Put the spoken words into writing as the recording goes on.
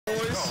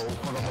boys.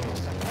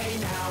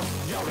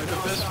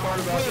 The best part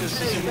about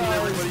this is seeing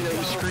everybody that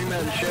we scream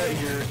at in chat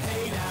here.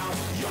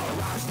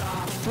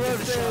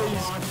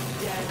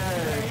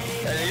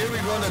 Hey, are we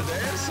gonna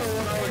dance or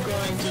what are we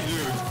going to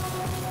do?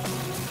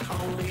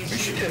 We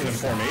should get into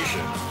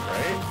formation,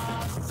 right?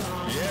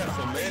 Yeah,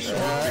 formation.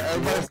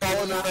 Everybody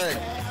follow the rank.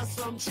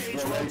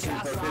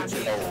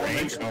 Oh,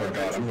 range? Oh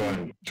god, I'm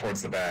going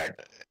towards the back.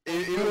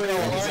 Even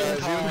columns, guys,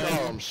 even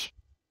columns.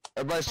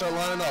 Everybody start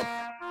lining up.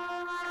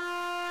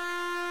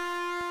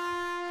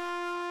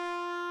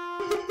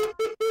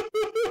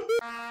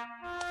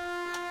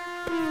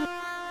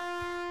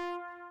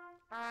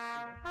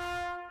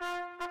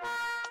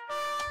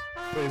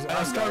 Please,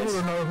 ask everyone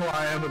to know who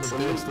I am in the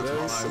best of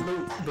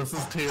time. This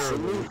is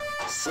terrible.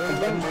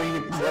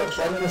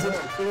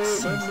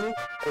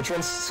 Which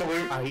one's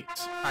salute? Eight.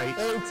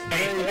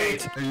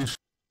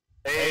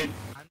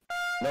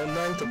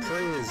 None to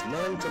praise,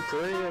 none to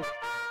praise.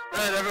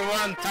 Alright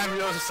everyone, time for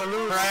your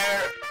salute.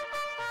 Prayer.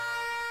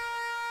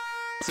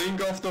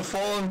 Think of the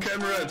fallen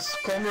comrades.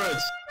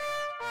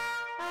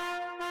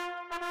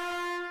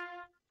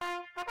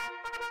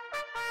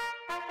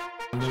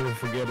 I'll never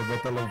forget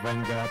about the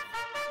Levin gap.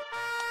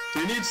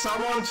 We need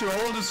someone to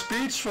hold a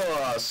speech for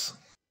us.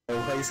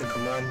 Oh, hey, so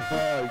come on.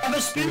 Have a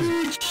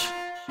speech!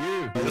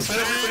 You. Does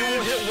everybody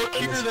will hit look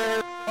here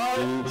there?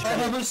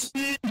 Have a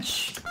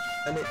speech!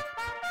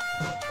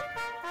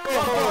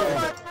 Oh,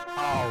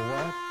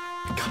 what?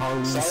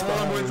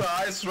 Someone with the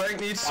highest rank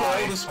needs to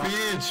hold a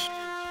speech.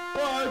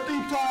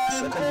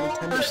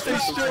 First they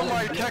stole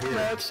my tech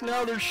mats,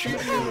 now they're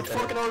shooting me with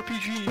fucking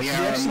RPGs.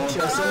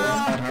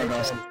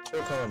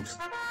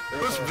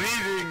 Who's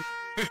bleeding?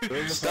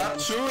 Stop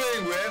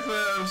chewing, we have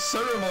a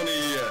ceremony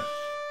here.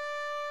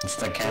 It's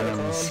the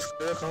cannons.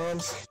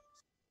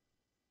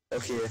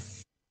 Okay.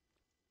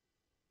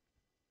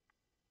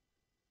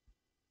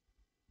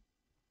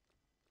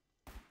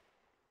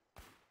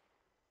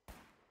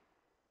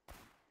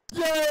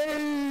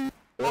 Yay!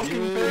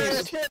 Fucking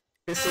bitch!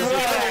 This is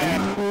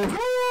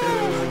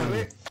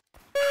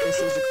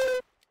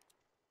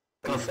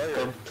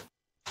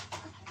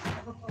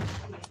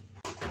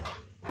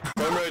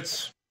Comrades,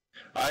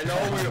 I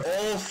know we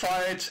all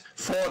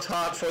fought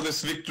hard for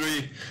this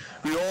victory.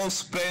 We all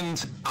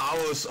spent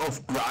hours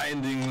of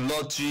grinding,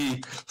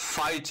 logi,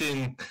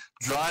 fighting,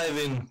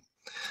 driving.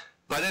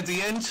 But at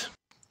the end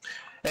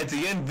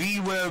we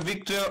were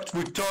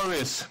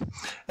victorious.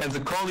 And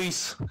the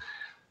collies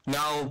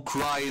now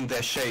cry in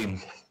their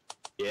shame.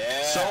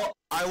 Yeah. So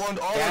I want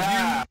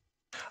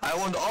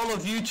all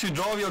of you to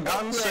draw your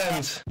guns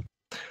and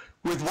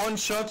with one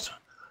shot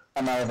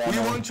we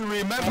want to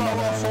remember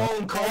our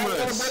fallen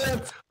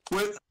comrades.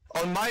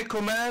 On my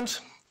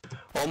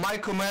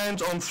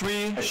command on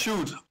 3,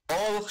 shoot.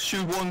 All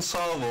shoot one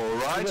salvo,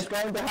 alright?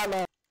 I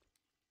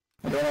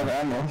don't have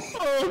ammo.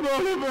 Oh,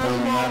 Doesn't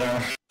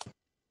matter.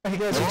 You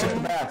guys are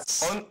taking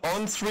bats.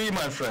 On 3,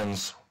 my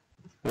friends.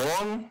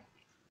 1,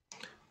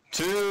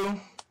 2,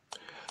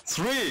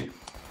 3.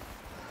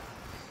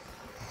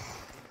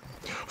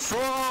 For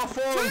our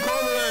fallen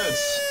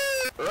comrades!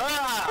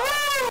 Rah!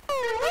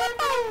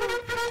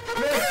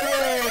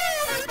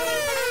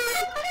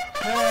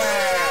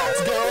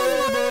 Let's go!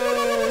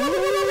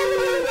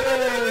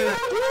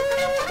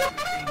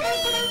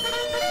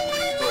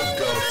 Oh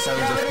god,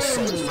 sounds like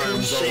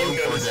sometimes all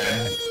over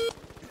again.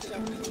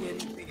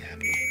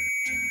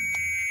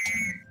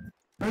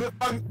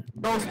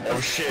 Oh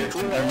shit.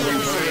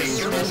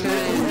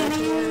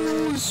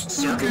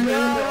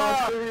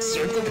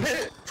 Circle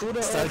pit.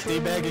 Start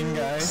debagging,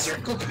 guys.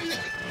 Circle pit.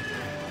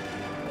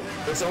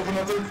 Let's open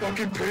up the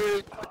fucking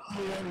pit.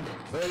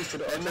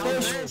 And now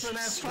Nathan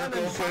has fun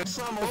and fuck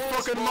some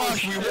fucking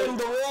mosh. We win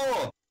the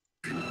war.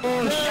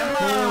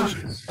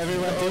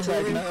 Everyone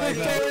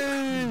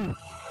debagging.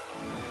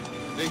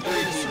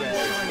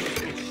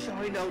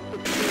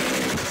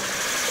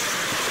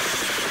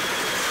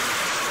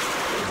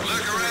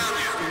 Look around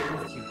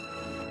you.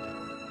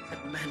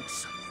 That meant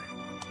something.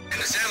 In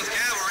the 7th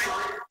Cavalry,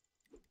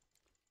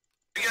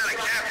 we got a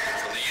captain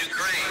from the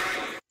Ukraine.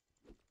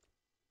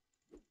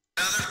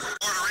 Another from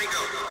Puerto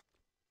Rico.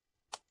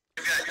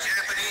 We've got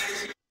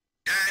Japanese,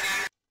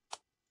 Chinese.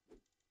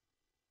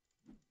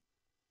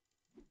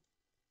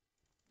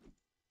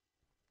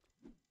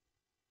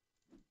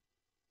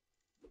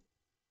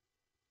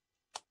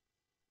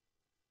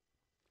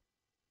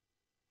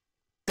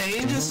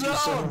 Danger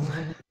zone.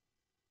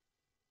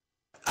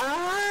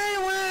 I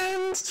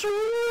went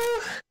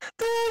through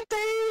the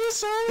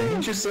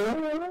danger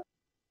zone.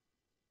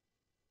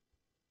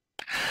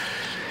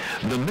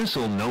 The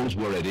missile knows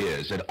where it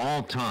is at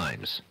all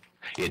times.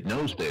 It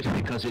knows this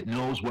because it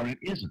knows where it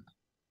isn't.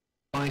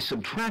 By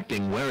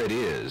subtracting where it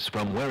is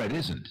from where it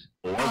isn't,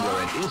 or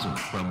where it isn't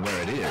from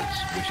where it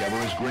is, whichever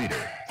is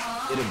greater,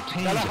 it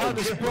obtains a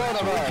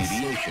difference or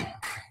deviation.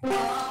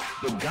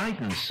 The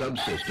guidance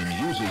subsystem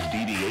uses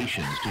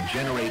deviations to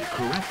generate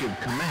corrective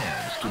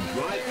commands to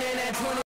drive